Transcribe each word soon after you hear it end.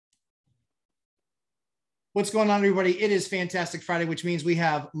What's going on, everybody? It is Fantastic Friday, which means we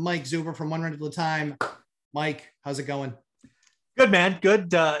have Mike Zuber from One Rental at a Time. Mike, how's it going? Good, man.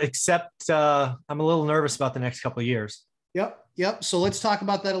 Good. Except I'm a little nervous about the next couple of years. Yep. So let's talk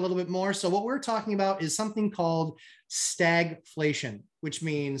about that a little bit more. So what we're talking about is something called stagflation, which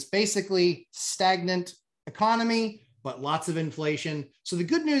means basically stagnant economy, but lots of inflation. So the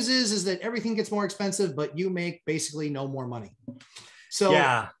good news is that everything gets more expensive, but you make basically no more money. So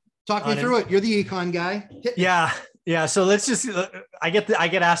yeah. Talk me through it. You're the econ guy. Yeah. So let's just, I get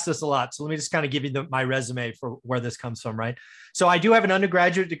asked this a lot. So let me just kind of give you my resume for where this comes from, right? So I do have an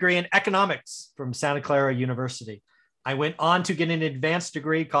undergraduate degree in economics from Santa Clara University. I went on to get an advanced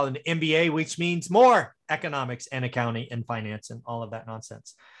degree called an MBA, which means more economics and accounting and finance and all of that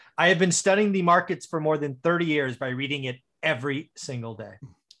nonsense. I have been studying the markets for more than 30 years by reading it every single day.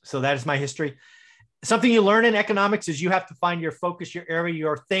 So that is my history. Something you learn in economics is you have to find your focus, your area,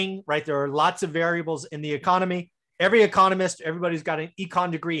 your thing, right? There are lots of variables in the economy. Every economist, everybody who's got an econ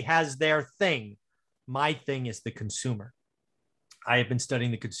degree has their thing. My thing is the consumer. I have been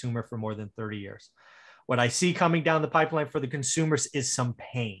studying the consumer for more than 30 years. What I see coming down the pipeline for the consumers is some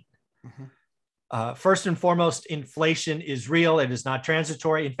pain. Mm-hmm. First and foremost, inflation is real. It is not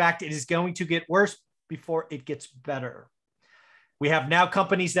transitory. In fact, it is going to get worse before it gets better. We have now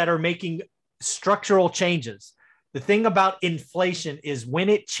companies that are making structural changes. The thing about inflation is when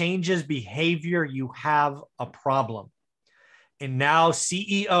it changes behavior, you have a problem. And now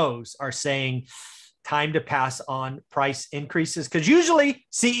CEOs are saying time to pass on price increases, because usually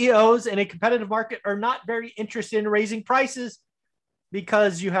CEOs in a competitive market are not very interested in raising prices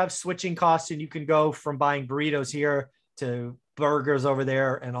because you have switching costs and you can go from buying burritos here to burgers over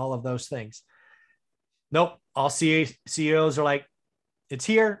there and all of those things. Nope. All CEOs are like, it's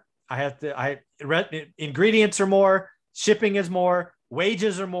here. Ingredients are more, shipping is more,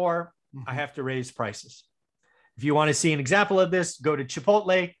 wages are more. I have to raise prices. If you want to see an example of this, go to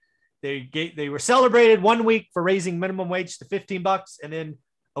Chipotle. They were celebrated 1 week for raising minimum wage to $15. And then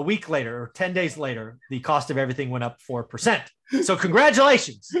a week later or 10 days later, the cost of everything went up 4%. So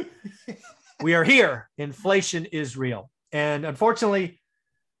congratulations. We are here. Inflation is real. And unfortunately,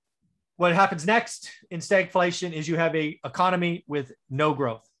 what happens next in stagflation is you have an economy with no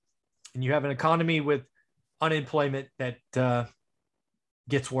growth. And you have an economy with unemployment that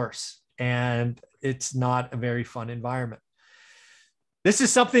gets worse. And it's not a very fun environment. This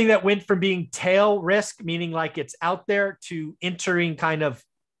is something that went from being tail risk, meaning like it's out there, to entering kind of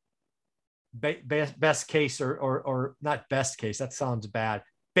best case or not best case. That sounds bad.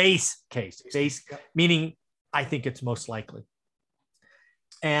 Base case, meaning I think it's most likely.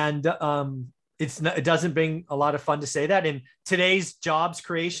 And it doesn't bring a lot of fun to say that. And today's jobs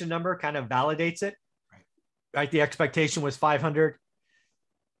creation number kind of validates it, right? The expectation was 500.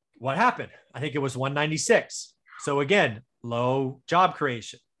 What happened? I think it was 196. So again, low job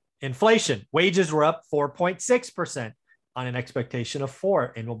creation. Inflation, wages were up 4.6% on an expectation of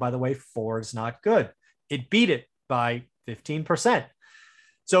 4. And well, by the way, 4 is not good. It beat it by 15%.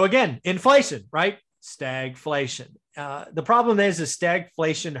 So again, inflation, right? Stagflation. The problem is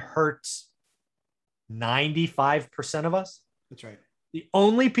stagflation hurts 95% of us. That's right. The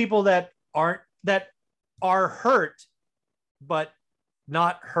only people that are hurt, but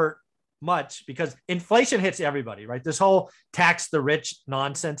not hurt much, because inflation hits everybody, right? This whole tax the rich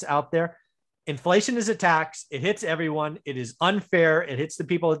nonsense out there. Inflation is a tax. It hits everyone. It is unfair. It hits the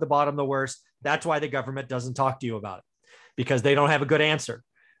people at the bottom the worst. That's why the government doesn't talk to you about it, because they don't have a good answer.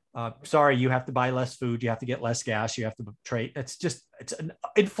 Sorry, you have to buy less food. You have to get less gas. You have to trade.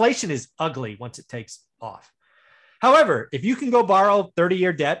 Inflation is ugly once it takes off. However, if you can go borrow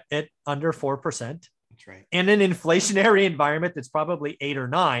 30-year debt at under 4%, that's right, in an inflationary environment that's probably 8 or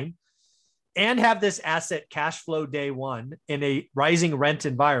 9, and have this asset cash flow day one in a rising rent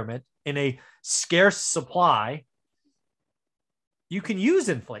environment, in a scarce supply, you can use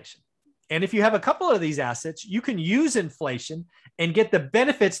inflation. And if you have a couple of these assets, you can use inflation and get the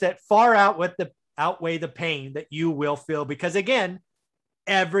benefits that far outweigh the pain that you will feel. Because again,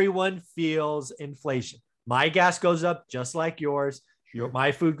 everyone feels inflation. My gas goes up just like yours.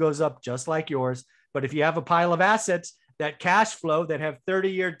 My food goes up just like yours. But if you have a pile of assets that cash flow that have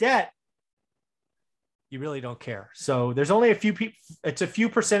 30-year debt, you really don't care. So there's only a few people. It's a few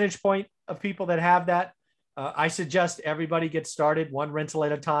percentage point of people that have that. I suggest everybody get started one rental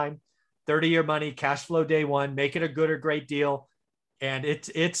at a time. 30-year money, cash flow day one, make it a good or great deal. And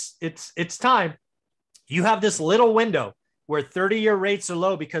it's time. You have this little window where 30-year rates are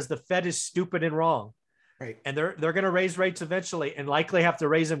low because the Fed is stupid and wrong. Right. And they're going to raise rates eventually and likely have to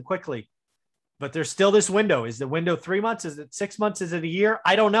raise them quickly. But there's still this window. Is the window 3 months? Is it 6 months? Is it a year?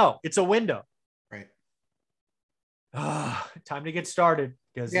 I don't know. It's a window. Right. Time to get started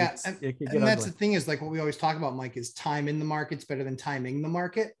because Yeah. it could get and that's ugly. the thing is like what we always talk about, Mike, is time in the market's better than timing the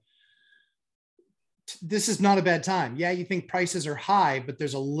market. This is not a bad time. Yeah, you think prices are high, but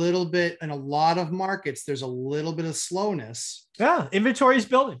there's a little bit in a lot of markets, there's a little bit of slowness. Yeah, inventory is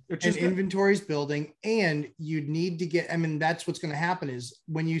building, and inventory is building, and you need to get, I mean, that's what's going to happen is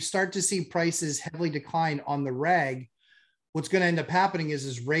when you start to see prices heavily decline on the reg, what's going to end up happening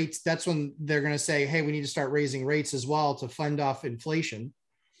is rates. That's when they're going to say, hey, we need to start raising rates as well to fund off inflation.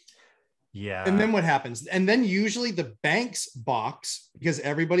 Yeah. And then what happens? And then usually the bank's box, because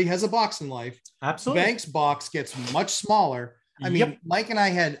everybody has a box in life. Absolutely. Bank's box gets much smaller. I mean, Mike and I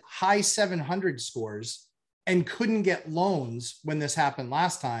had high 700 scores and couldn't get loans when this happened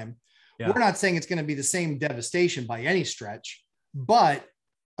last time. Yeah. We're not saying it's going to be the same devastation by any stretch, but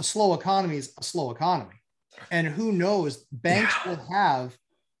a slow economy is a slow economy. And who knows, banks will have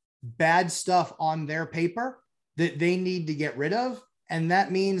bad stuff on their paper that they need to get rid of. And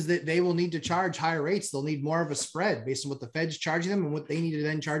that means that they will need to charge higher rates. They'll need more of a spread based on what the Fed's charging them and what they need to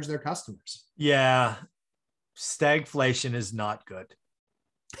then charge their customers. Yeah. Stagflation is not good.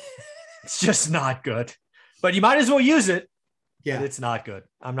 It's just not good. But you might as well use it. Yeah. But it's not good.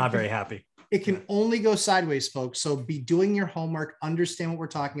 I'm not very happy. It can only go sideways, folks. So be doing your homework, understand what we're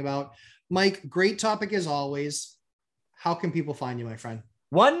talking about. Mike, great topic as always. How can people find you, my friend?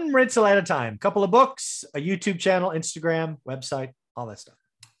 One rental at a time. Couple of books, a YouTube channel, Instagram, website, all that stuff.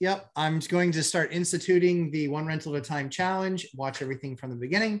 Yep. I'm going to start instituting the one rental at a time challenge. Watch everything from the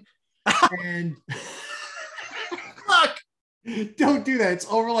beginning. And look, don't do that. It's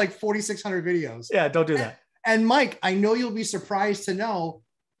over like 4,600 videos. Yeah, don't do that. And Mike, I know you'll be surprised to know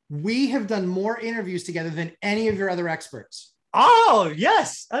we have done more interviews together than any of your other experts. Oh,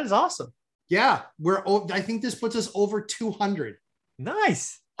 yes. That is awesome. Yeah. I think this puts us over 200.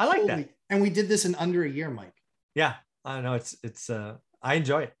 Nice. I like that. And we did this in under a year, Mike. Yeah. I know it's I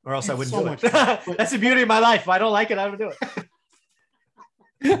enjoy it, or else I wouldn't so do it. That's the beauty of my life. If I don't like it, I don't do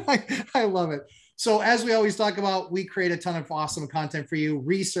it. I love it. So as we always talk about, we create a ton of awesome content for you,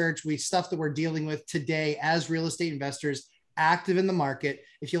 research, stuff that we're dealing with today as real estate investors active in the market.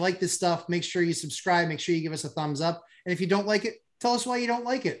 If you like this stuff, make sure you subscribe, make sure you give us a thumbs up. And if you don't like it, tell us why you don't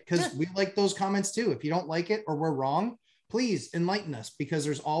like it, because we like those comments too. If you don't like it or we're wrong, please enlighten us, because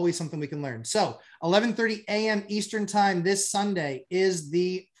there's always something we can learn. So 11:30 a.m. Eastern time this Sunday is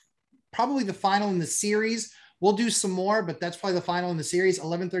probably the final in the series. We'll do some more, but that's probably the final in the series.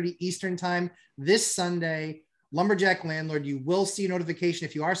 11:30 Eastern time this Sunday. Lumberjack Landlord. You will see a notification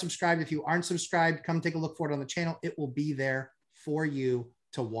if you are subscribed. If you aren't subscribed, come take a look for it on the channel. It will be there for you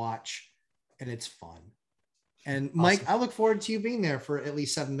to watch, and it's fun. And awesome. Mike, I look forward to you being there for at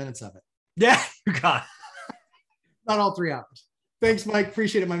least 7 minutes of it. Yeah, you got it. Not all 3 hours. Thanks, Mike.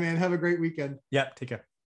 Appreciate it, my man. Have a great weekend. Yep. Take care.